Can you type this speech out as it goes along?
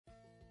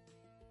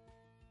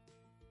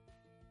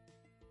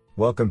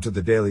Welcome to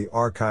the Daily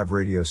Archive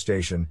radio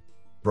station,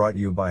 brought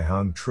you by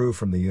Hung Tru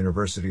from the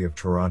University of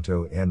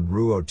Toronto and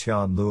Ruo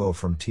Tian Luo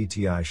from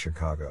TTI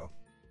Chicago.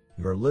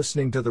 You are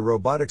listening to the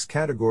robotics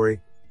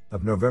category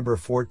of November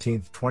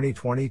 14,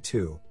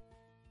 2022.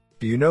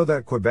 Do you know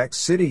that Quebec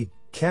City,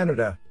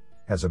 Canada,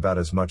 has about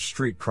as much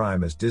street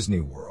crime as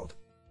Disney World?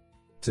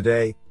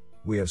 Today,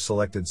 we have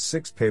selected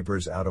 6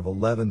 papers out of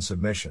 11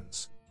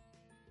 submissions.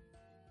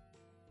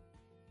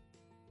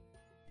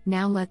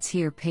 Now let's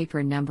hear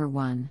paper number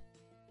 1.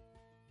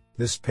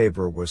 This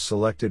paper was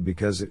selected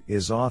because it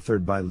is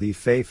authored by Li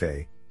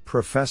Feifei,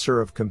 Professor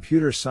of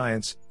Computer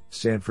Science,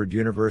 Stanford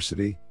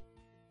University.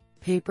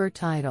 Paper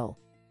title: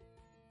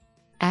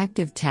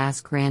 Active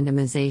Task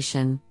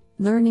Randomization,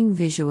 Learning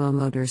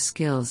Visuomotor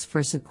Skills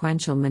for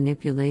Sequential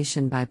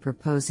Manipulation by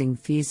Proposing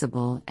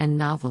Feasible and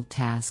Novel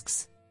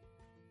Tasks.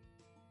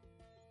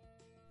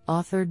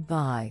 Authored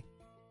by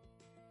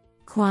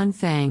Quan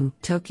Fang,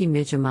 Toki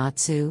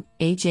Mijimatsu,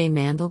 A.J.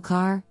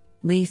 Mandalkar,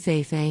 Li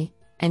Feifei,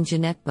 and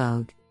Jeanette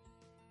Bogue.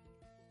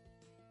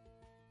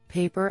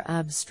 Paper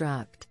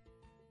abstract: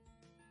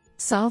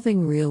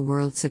 Solving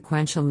real-world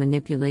sequential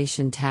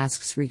manipulation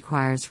tasks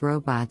requires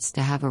robots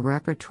to have a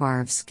repertoire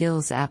of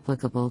skills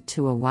applicable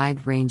to a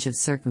wide range of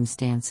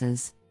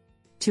circumstances.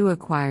 To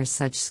acquire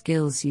such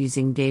skills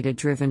using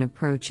data-driven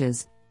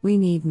approaches, we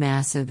need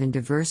massive and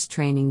diverse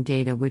training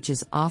data, which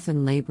is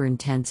often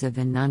labor-intensive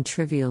and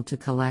non-trivial to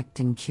collect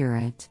and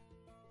curate.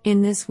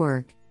 In this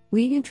work,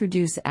 we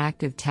introduce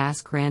active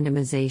task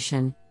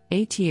randomization,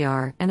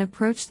 ATR, an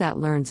approach that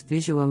learns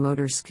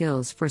visuomotor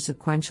skills for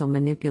sequential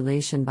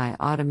manipulation by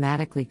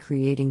automatically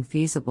creating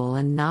feasible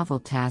and novel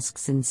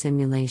tasks in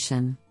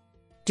simulation.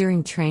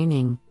 During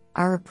training,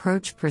 our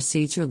approach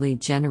procedurally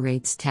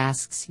generates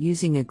tasks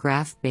using a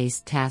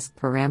graph-based task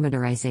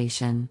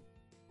parameterization.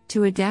 To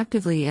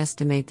adaptively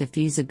estimate the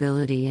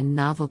feasibility and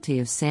novelty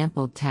of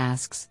sampled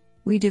tasks,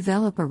 we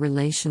develop a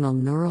relational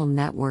neural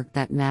network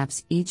that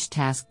maps each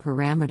task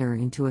parameter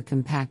into a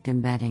compact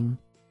embedding.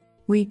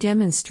 We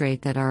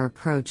demonstrate that our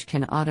approach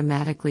can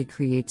automatically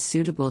create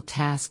suitable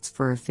tasks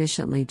for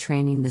efficiently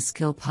training the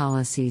skill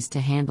policies to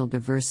handle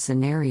diverse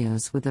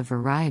scenarios with a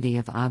variety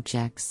of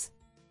objects.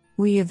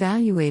 We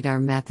evaluate our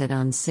method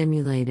on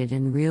simulated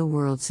and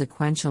real-world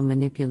sequential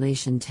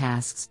manipulation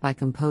tasks by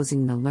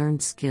composing the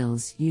learned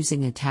skills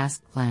using a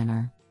task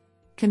planner.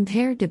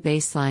 Compared to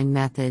baseline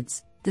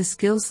methods, the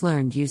skills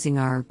learned using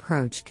our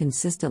approach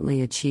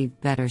consistently achieve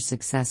better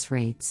success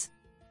rates.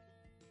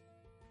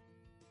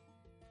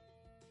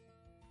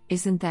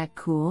 Isn't that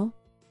cool?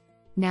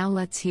 Now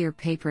let's hear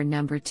paper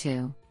number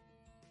 2.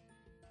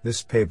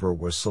 This paper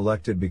was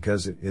selected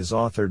because it is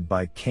authored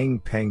by King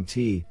Peng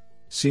T,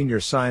 Senior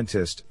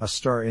Scientist,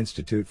 Astar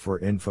Institute for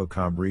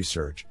Infocom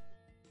Research.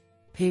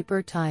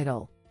 Paper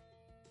title: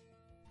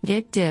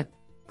 GitDip,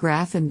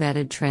 Graph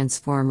Embedded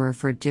Transformer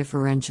for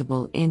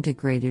Differentiable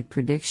Integrated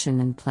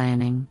Prediction and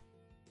Planning.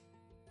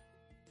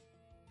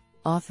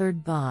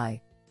 Authored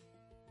by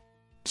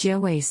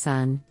Jiawei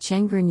Sun,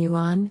 Chengren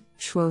Yuan,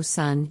 Shuo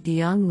Sun,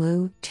 Diong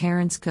Lu,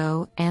 Terence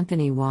Go,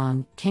 Anthony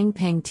Wang, King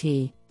Peng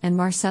T, and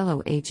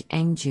Marcelo H.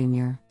 Eng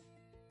Jr.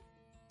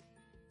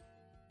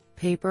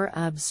 Paper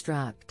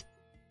abstract: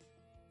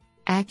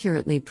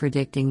 Accurately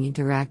predicting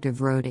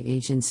interactive road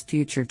agents'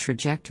 future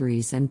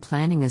trajectories and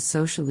planning a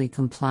socially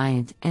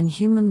compliant and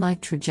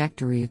human-like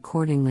trajectory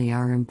accordingly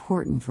are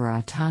important for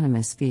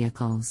autonomous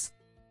vehicles.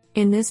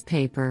 In this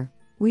paper,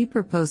 we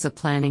propose a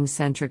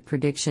planning-centric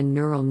prediction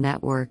neural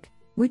network,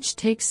 which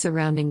takes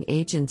surrounding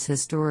agents'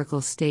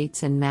 historical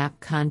states and map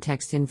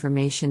context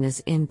information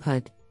as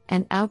input,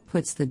 and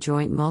outputs the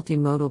joint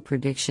multimodal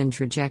prediction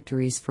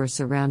trajectories for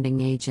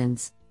surrounding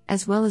agents,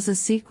 as well as a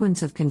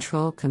sequence of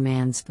control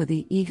commands for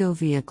the ego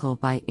vehicle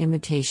by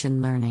imitation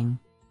learning.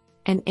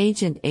 An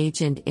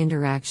agent-agent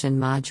interaction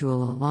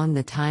module along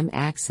the time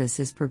axis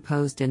is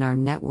proposed in our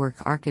network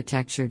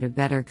architecture to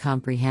better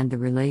comprehend the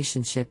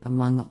relationship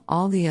among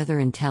all the other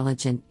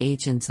intelligent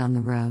agents on the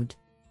road.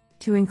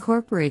 To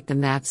incorporate the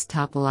map's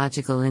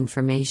topological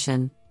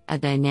information, a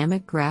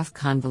dynamic graph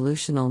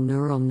convolutional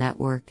neural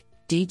network,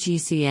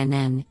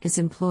 DGCNN, is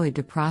employed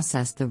to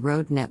process the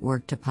road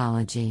network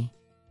topology.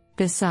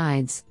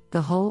 Besides,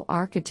 the whole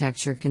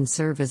architecture can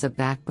serve as a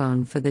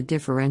backbone for the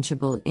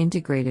differentiable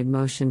integrated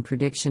motion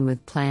prediction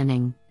with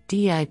planning,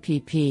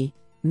 DIPP,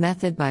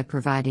 method by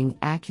providing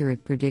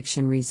accurate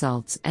prediction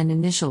results and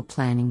initial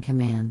planning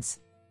commands.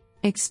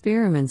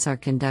 Experiments are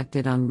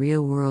conducted on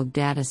real-world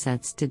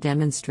datasets to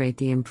demonstrate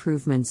the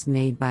improvements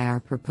made by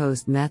our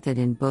proposed method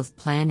in both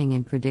planning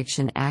and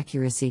prediction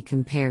accuracy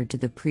compared to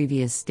the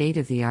previous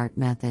state-of-the-art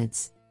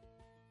methods.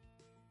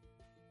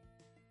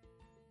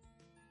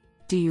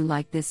 Do you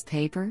like this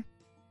paper?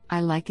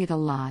 I like it a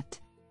lot.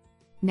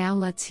 Now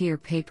let's hear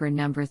paper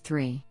number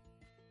 3.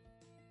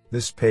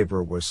 This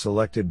paper was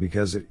selected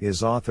because it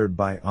is authored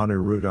by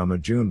Aniruddha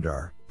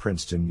Majumdar,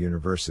 Princeton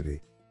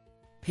University.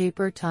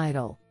 Paper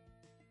title: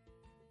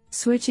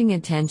 Switching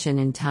Attention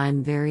in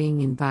Time-Varying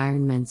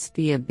Environments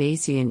via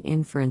Bayesian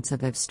Inference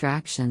of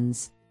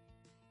Abstractions.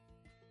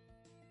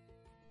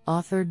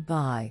 Authored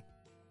by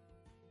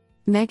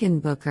Megan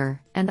Booker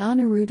and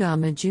Aniruddha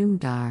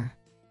Majumdar.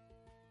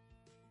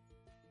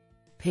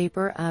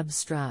 Paper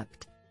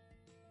abstract.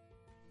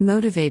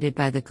 Motivated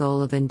by the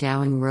goal of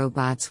endowing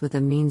robots with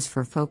a means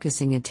for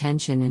focusing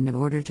attention in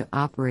order to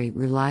operate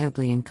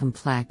reliably in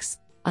complex,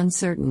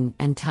 uncertain,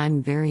 and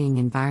time-varying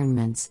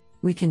environments,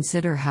 we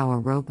consider how a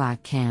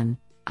robot can,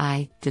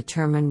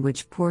 determine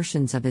which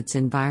portions of its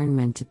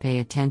environment to pay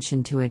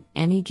attention to at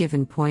any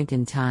given point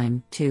in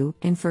time, 2.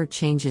 Infer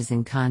changes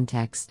in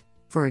context,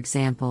 for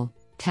example,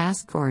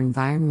 task or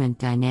environment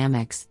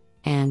dynamics,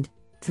 and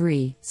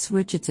 3.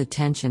 Switch its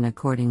attention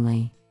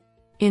accordingly.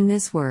 In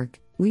this work,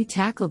 we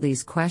tackle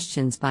these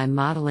questions by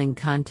modeling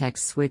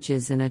context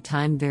switches in a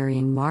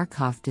time-varying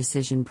Markov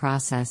decision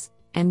process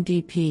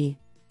 (MDP)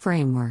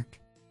 framework.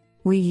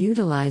 We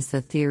utilize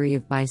the theory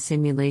of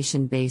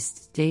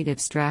bisimulation-based state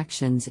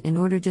abstractions in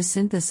order to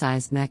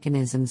synthesize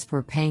mechanisms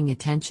for paying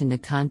attention to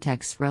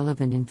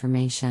context-relevant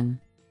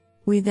information.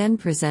 We then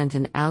present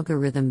an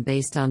algorithm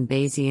based on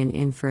Bayesian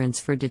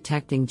inference for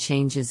detecting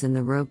changes in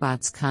the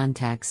robot's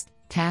context,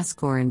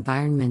 task or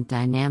environment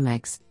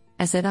dynamics,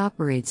 as it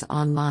operates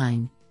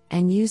online,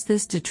 and use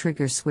this to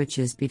trigger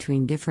switches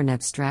between different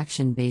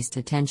abstraction-based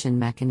attention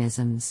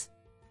mechanisms.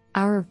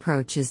 Our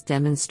approach is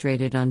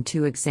demonstrated on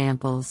 2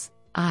 examples,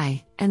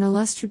 an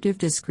illustrative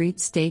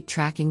discrete state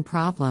tracking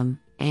problem,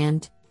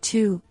 and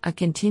 2. A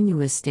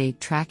continuous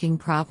state tracking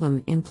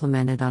problem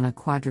implemented on a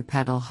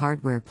quadrupedal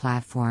hardware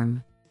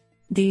platform.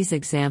 These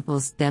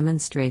examples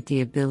demonstrate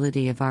the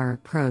ability of our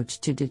approach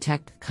to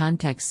detect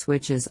context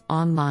switches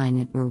online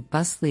and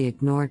robustly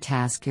ignore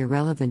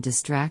task-irrelevant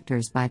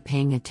distractors by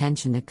paying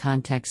attention to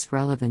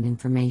context-relevant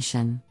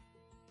information.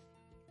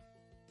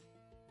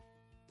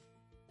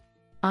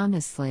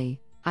 Honestly,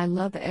 I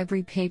love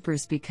every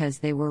papers because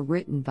they were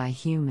written by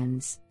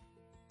humans.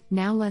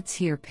 Now let's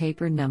hear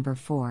paper number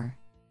 4.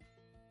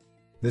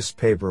 This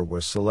paper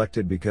was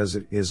selected because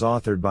it is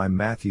authored by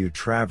Matthew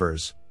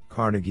Travers,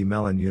 Carnegie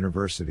Mellon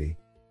University.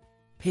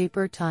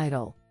 Paper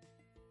title: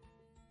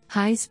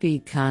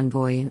 High-Speed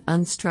Convoy in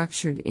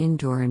Unstructured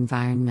Indoor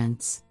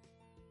Environments.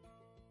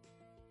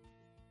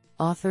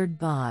 Authored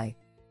by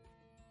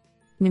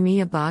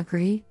Nimiya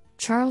Bagri,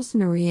 Charles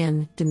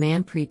Narayan,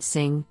 Damanpreet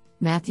Singh,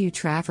 Matthew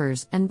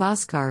Travers, and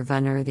Bhaskar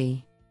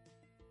Vanurthy.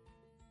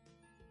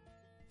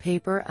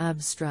 Paper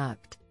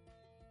abstract.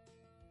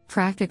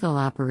 Practical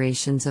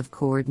operations of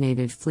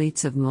coordinated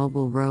fleets of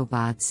mobile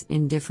robots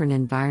in different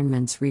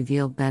environments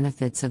reveal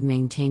benefits of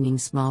maintaining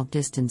small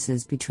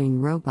distances between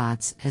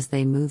robots as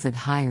they move at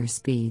higher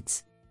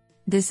speeds.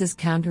 This is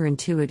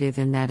counterintuitive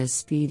in that as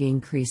speed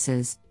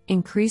increases,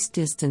 increased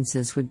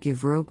distances would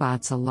give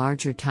robots a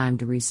larger time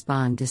to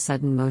respond to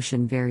sudden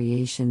motion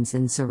variations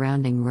in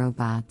surrounding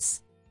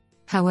robots.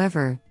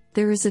 However,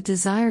 there is a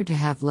desire to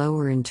have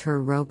lower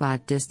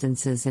inter-robot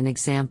distances in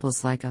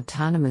examples like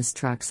autonomous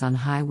trucks on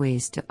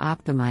highways to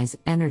optimize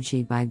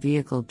energy by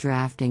vehicle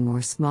drafting,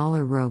 or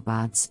smaller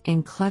robots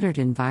in cluttered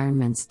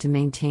environments to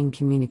maintain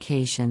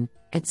communication,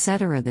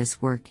 etc. This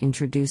work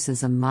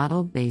introduces a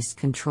model-based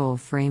control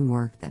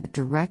framework that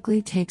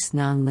directly takes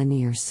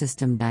nonlinear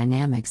system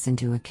dynamics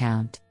into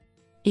account.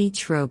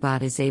 Each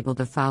robot is able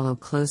to follow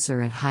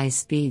closer at high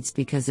speeds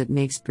because it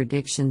makes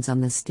predictions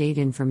on the state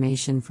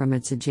information from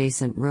its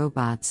adjacent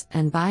robots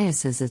and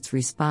biases its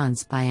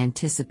response by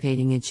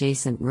anticipating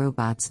adjacent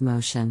robots'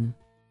 motion.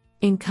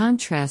 In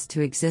contrast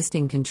to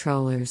existing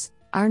controllers,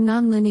 our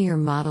nonlinear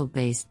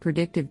model-based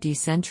predictive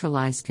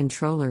decentralized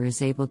controller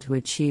is able to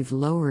achieve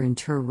lower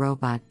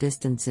inter-robot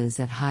distances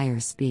at higher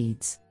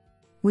speeds.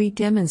 We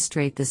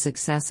demonstrate the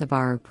success of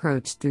our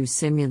approach through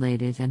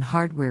simulated and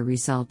hardware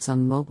results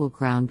on mobile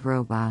ground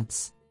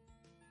robots.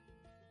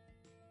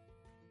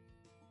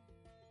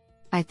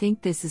 I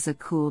think this is a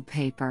cool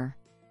paper.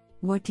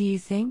 What do you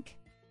think?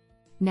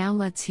 Now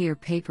let's hear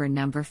paper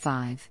number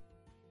 5.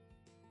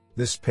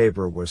 This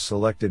paper was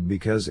selected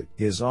because it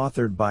is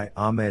authored by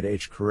Ahmed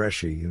H.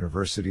 Qureshi,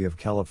 University of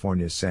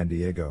California, San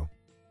Diego.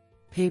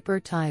 Paper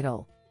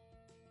title: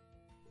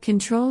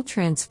 Control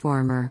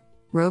Transformer,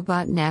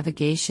 Robot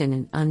Navigation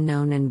in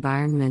Unknown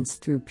Environments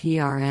through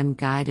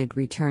PRM-Guided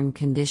Return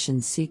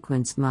Condition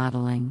Sequence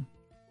Modeling.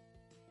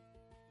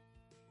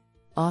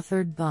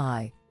 Authored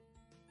by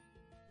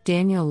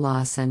Daniel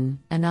Lawson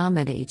and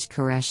Ahmed H.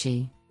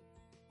 Qureshi.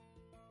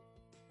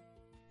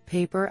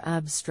 Paper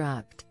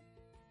abstract.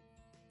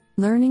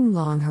 Learning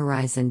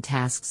long-horizon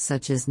tasks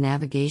such as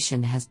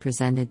navigation has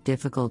presented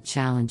difficult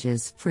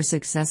challenges for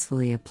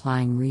successfully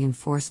applying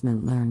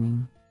reinforcement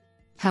learning.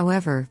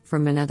 However,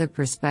 from another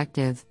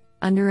perspective,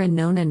 under a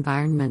known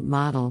environment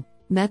model,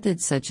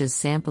 methods such as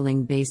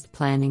sampling-based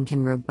planning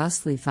can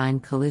robustly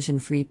find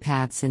collision-free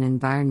paths in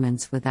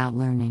environments without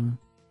learning.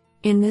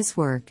 In this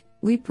work,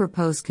 we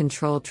propose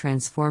Control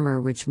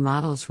Transformer, which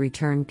models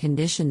return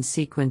condition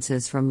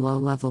sequences from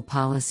low-level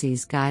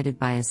policies guided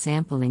by a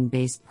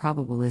sampling-based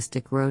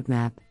probabilistic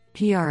roadmap,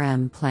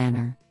 PRM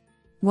planner.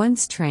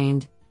 Once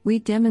trained, we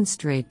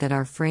demonstrate that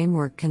our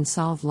framework can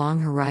solve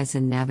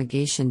long-horizon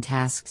navigation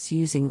tasks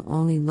using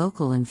only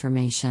local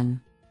information.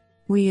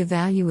 We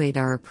evaluate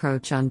our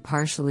approach on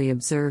partially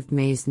observed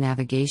maze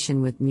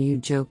navigation with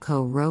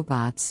MuJoCo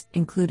robots,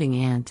 including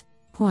Ant,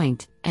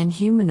 Point, and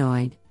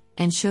Humanoid,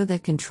 and show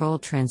that Control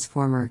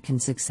Transformer can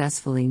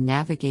successfully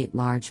navigate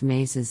large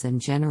mazes and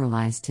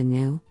generalize to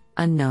new,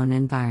 unknown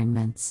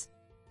environments.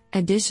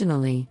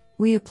 Additionally,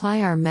 we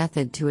apply our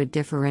method to a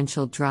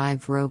differential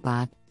drive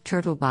robot,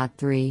 Turtlebot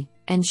 3,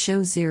 and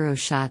show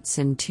zero-shot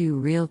Sim 2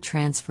 real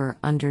transfer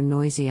under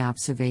noisy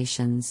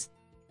observations.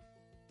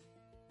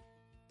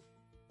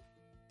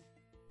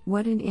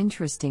 What an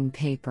interesting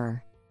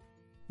paper.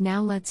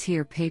 Now let's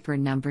hear paper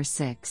number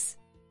 6.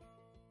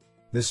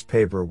 This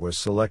paper was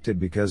selected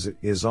because it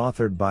is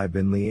authored by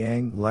Bin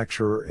Liang,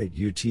 lecturer at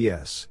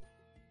UTS.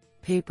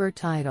 Paper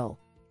title: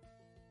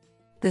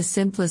 The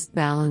Simplest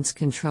Balance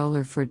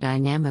Controller for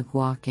Dynamic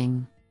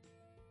Walking.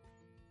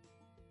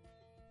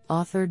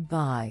 Authored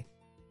by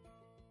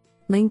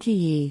Lingke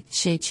Yi,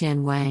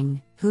 Sheiqian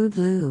Wang, Hu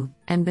Lu,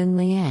 and Bin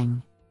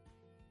Liang.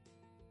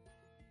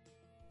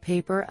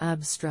 Paper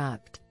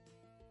abstract: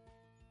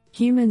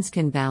 Humans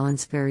can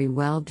balance very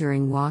well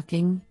during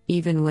walking,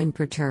 even when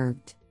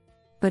perturbed.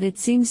 But it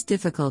seems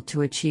difficult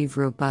to achieve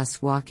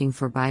robust walking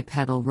for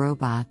bipedal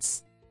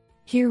robots.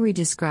 Here we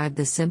describe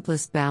the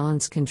simplest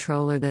balance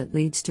controller that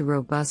leads to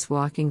robust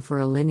walking for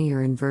a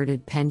linear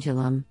inverted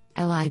pendulum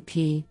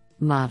 (LIP)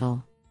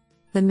 model.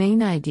 The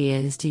main idea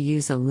is to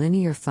use a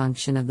linear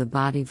function of the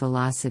body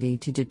velocity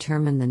to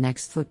determine the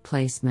next foot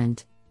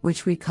placement,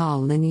 which we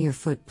call linear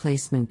foot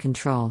placement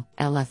control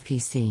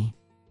 (LFPC).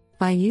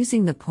 By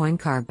using the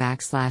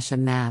Poincare / a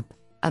map,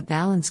 a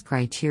balance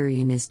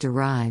criterion is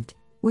derived,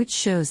 which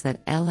shows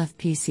that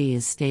LFPC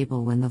is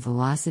stable when the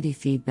velocity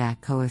feedback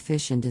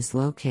coefficient is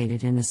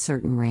located in a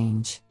certain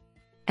range.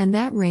 And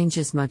that range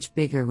is much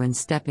bigger when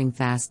stepping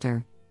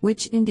faster,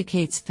 which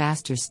indicates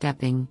faster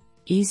stepping,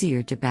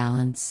 easier to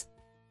balance.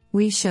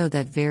 We show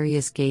that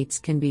various gaits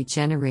can be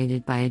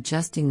generated by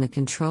adjusting the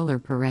controller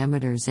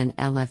parameters in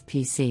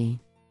LFPC.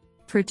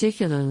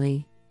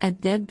 Particularly, a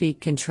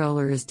deadbeat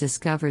controller is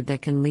discovered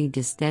that can lead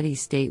to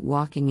steady-state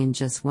walking in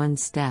just one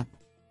step.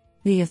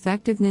 The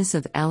effectiveness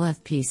of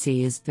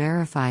LFPC is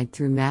verified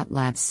through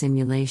MATLAB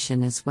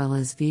simulation as well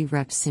as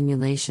VREP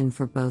simulation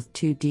for both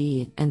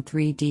 2D and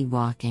 3D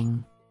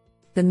walking.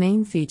 The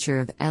main feature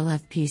of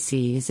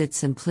LFPC is its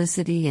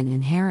simplicity and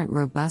inherent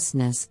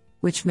robustness,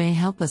 which may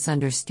help us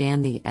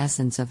understand the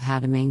essence of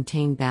how to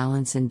maintain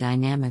balance in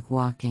dynamic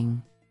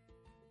walking.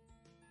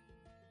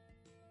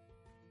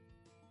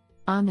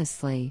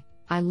 Honestly,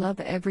 I love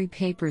every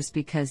papers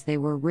because they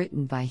were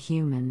written by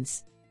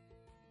humans.